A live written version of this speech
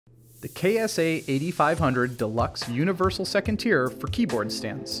The KSA8500 Deluxe Universal Second Tier for keyboard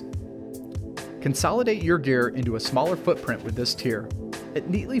stands. Consolidate your gear into a smaller footprint with this tier. It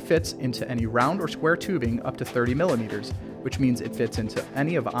neatly fits into any round or square tubing up to 30 millimeters, which means it fits into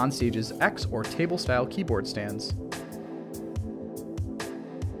any of On-Stage's X or table-style keyboard stands.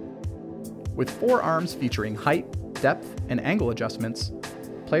 With 4 arms featuring height, depth, and angle adjustments,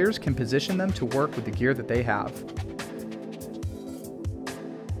 players can position them to work with the gear that they have.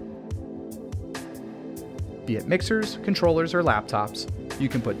 Be it mixers, controllers, or laptops, you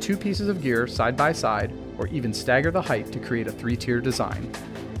can put 2 pieces of gear side by side or even stagger the height to create a 3-tier design.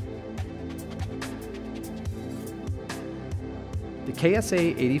 The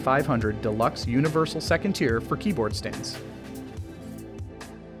KSA8500 Deluxe Universal Second Tier for keyboard stands.